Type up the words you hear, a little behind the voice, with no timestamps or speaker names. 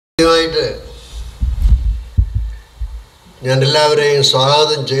ആദ്യമായിട്ട് ഞാൻ എല്ലാവരെയും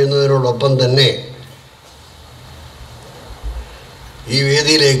സ്വാഗതം ചെയ്യുന്നതിനോടൊപ്പം തന്നെ ഈ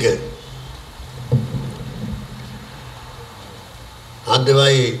വേദിയിലേക്ക്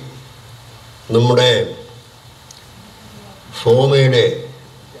ആദ്യമായി നമ്മുടെ ഫോമയുടെ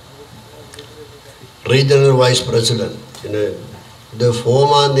റീജിയണൽ വൈസ് പ്രസിഡന്റ്, പിന്നെ ഇത്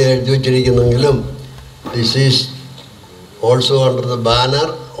ഫോമ എന്ന് എഴുതി വച്ചിരിക്കുന്നെങ്കിലും this is also under the banner,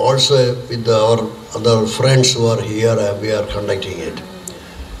 also with our other friends who are here, and we are conducting it.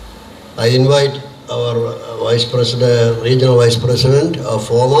 I invite our Vice President, Regional Vice President of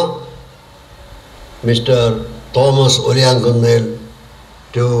Fomaa, Mr. Thomas Oliyankunnel,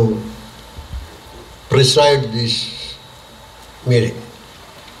 to preside this meeting.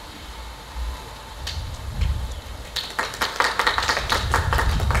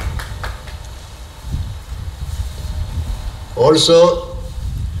 Also,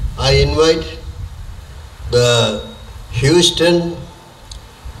 I invite the Houston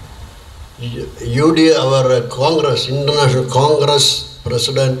UD, our Congress, International Congress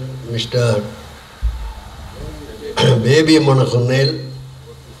President, Mr. Baby Monakunnel,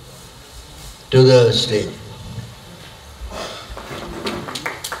 to the stage.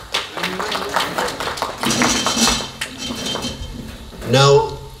 Now,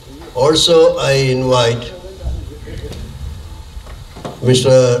 also I invite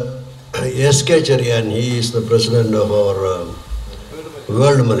Mr. S.K. Cherian. He is the president of our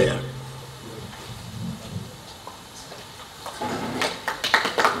World Malaya.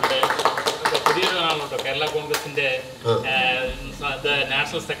 The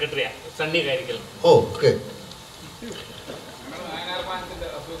National Secretary, Sunday Gairikal. Oh, okay.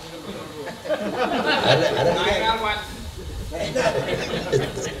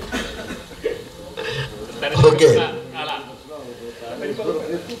 Okay.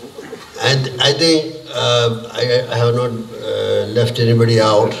 And I think I have not left anybody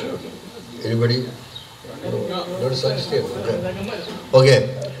out. Anybody? Not suggested. Okay.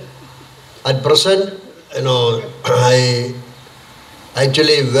 At present, I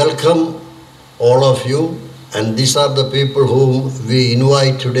actually welcome all of you, and these are the people whom we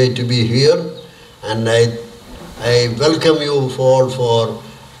invite today to be here, and I welcome you all for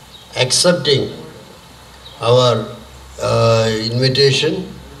accepting our invitation,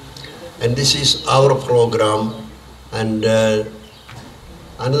 and this is our program. And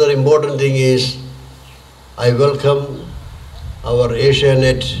another important thing is I welcome our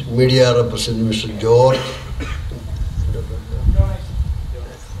Asianet media representative, Mr. George.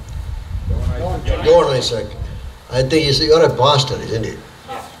 John Isaac. I think you're a pastor, isn't it?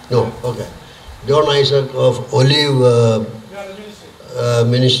 No, okay. John Isaac of Olive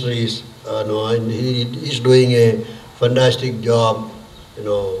Ministries. And he's doing a fantastic job,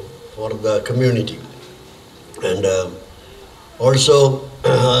 for the community. And also,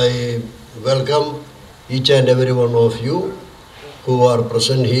 I welcome each and every one of you who are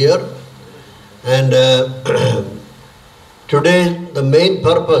present here. And today, the main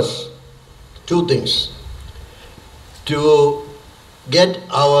purpose, two things: to get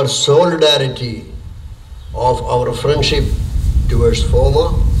our solidarity of our friendship towards Fomaa,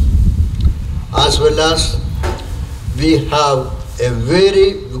 as well as we have a very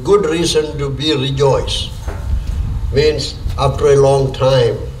good reason to be rejoiced. Means after a long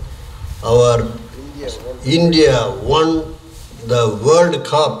time, our India won the World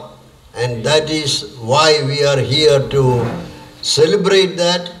Cup, and that is why we are here to celebrate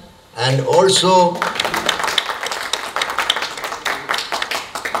that, and also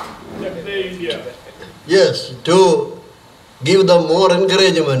yes, to give them more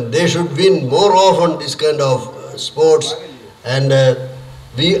encouragement. They should win more often this kind of sports, and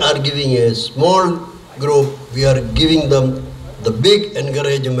we are giving a small group, we are giving them the big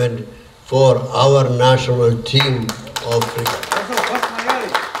encouragement for our national team of cricket.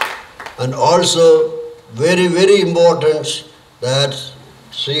 And also very, very important that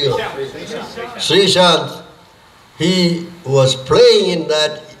Srishant, he was playing in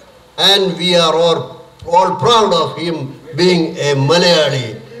that, and we are all proud of him being a Malayali,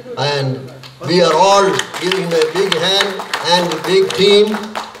 and we are all giving a big hand and a big team,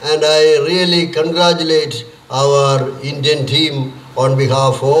 and I really congratulate our Indian team on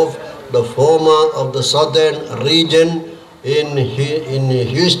behalf of the Fomaa of the Southern region in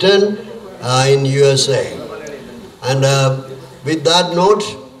Houston, in USA. And with that note,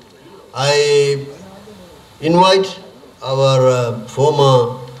 I invite our Fomaa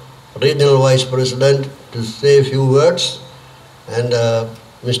Regional Vice President to say a few words, and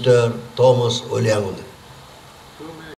Mr. Thomas Oliyankunnel.